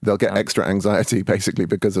then they'll get extra anxiety, basically,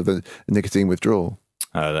 because of the nicotine withdrawal.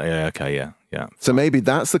 Oh, yeah, okay, yeah. So maybe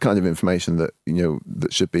that's the kind of information that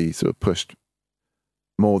that should be sort of pushed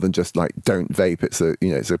more than just like don't vape.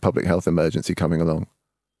 It's a public health emergency coming along.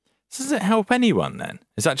 Does it help anyone then?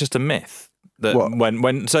 Is that just a myth? That what?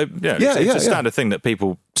 It's a standard thing that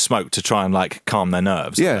people smoke to try and like calm their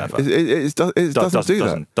nerves. Yeah, it doesn't do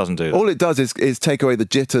that. Doesn't do that. All it does is take away the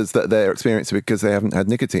jitters that they're experiencing because they haven't had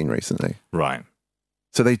nicotine recently. Right.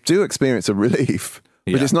 So they do experience a relief,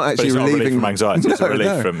 but it's not actually relieving from anxiety. It's a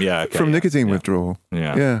relief from nicotine withdrawal.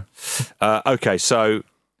 Yeah. Okay, so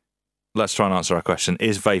let's try and answer our question.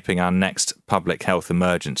 Is vaping our next public health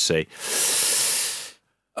emergency?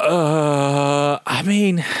 I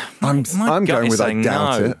mean, I'm going with I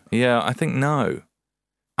doubt it. Yeah, I think no.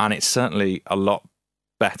 And it's certainly a lot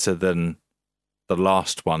better than the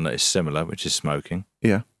last one that is similar, which is smoking.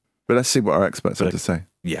 Yeah. But let's see what our experts have to say.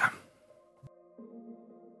 Yeah.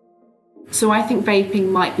 So I think vaping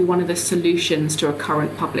might be one of the solutions to a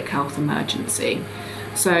current public health emergency.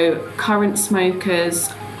 So current smokers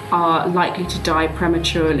are likely to die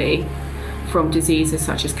prematurely from diseases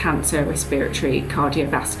such as cancer, respiratory,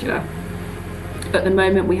 cardiovascular. At the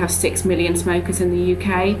moment, we have 6 million smokers in the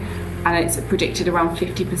UK, and it's predicted around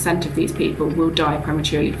 50% of these people will die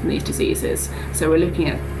prematurely from these diseases. So we're looking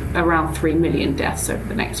at around 3 million deaths over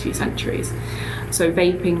the next few centuries. So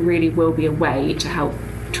vaping really will be a way to help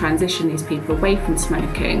transition these people away from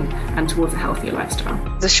smoking and towards a healthier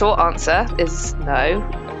lifestyle. The short answer is no,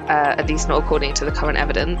 at least not according to the current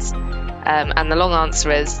evidence. And the long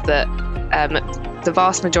answer is that the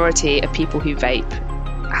vast majority of people who vape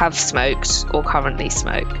have smoked or currently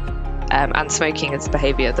smoke, and smoking is a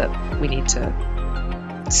behaviour that we need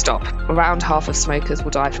to stop. Around half of smokers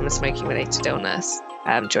will die from a smoking-related illness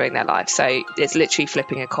during their life, so it's literally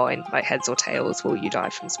flipping a coin, like heads or tails, will you die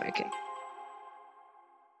from smoking?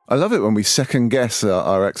 I love it when we second guess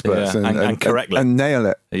our experts and correctly and nail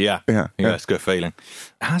it. Yeah, it's a good feeling.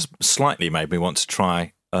 It has slightly made me want to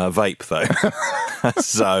try vape though.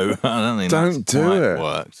 So I don't think that's quite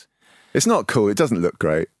worked. It's not cool. It doesn't look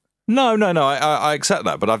great. No. I accept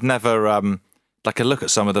that, but I've never I look at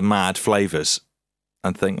some of the mad flavours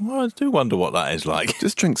and think, well, I do wonder what that is like.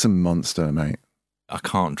 Just drink some Monster, mate. I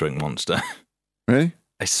can't drink Monster. Really?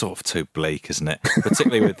 It's sort of too bleak, isn't it?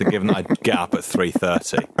 Particularly with the given that I get up at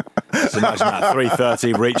 3:30. Just imagine that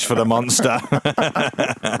 3:30 reach for the Monster.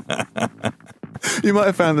 You might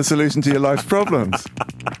have found the solution to your life's problems.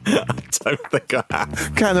 I don't think I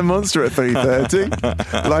have. Can of Monster at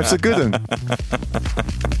 3:30. Life's a good one.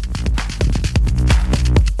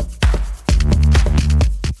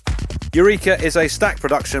 Eureka is a Stack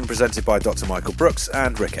production presented by Dr. Michael Brooks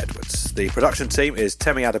and Rick Edwards. The production team is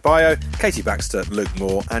Temi Adebayo, Katie Baxter, Luke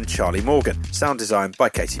Moore and Charlie Morgan. Sound design by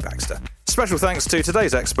Katie Baxter. Special thanks to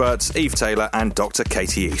today's experts, Eve Taylor and Dr.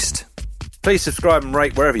 Katie East. Please subscribe and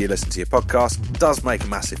rate wherever you listen to your podcast. It does make a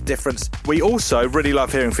massive difference. We also really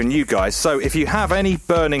love hearing from you guys, so if you have any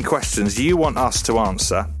burning questions you want us to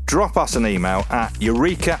answer, drop us an email at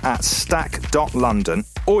eureka@stack.london,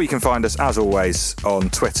 or you can find us, as always, on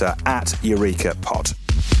Twitter @EurekaPod.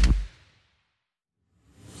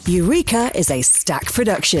 Eureka is a Stack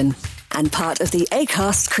production and part of the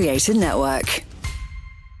Acast Creator Network.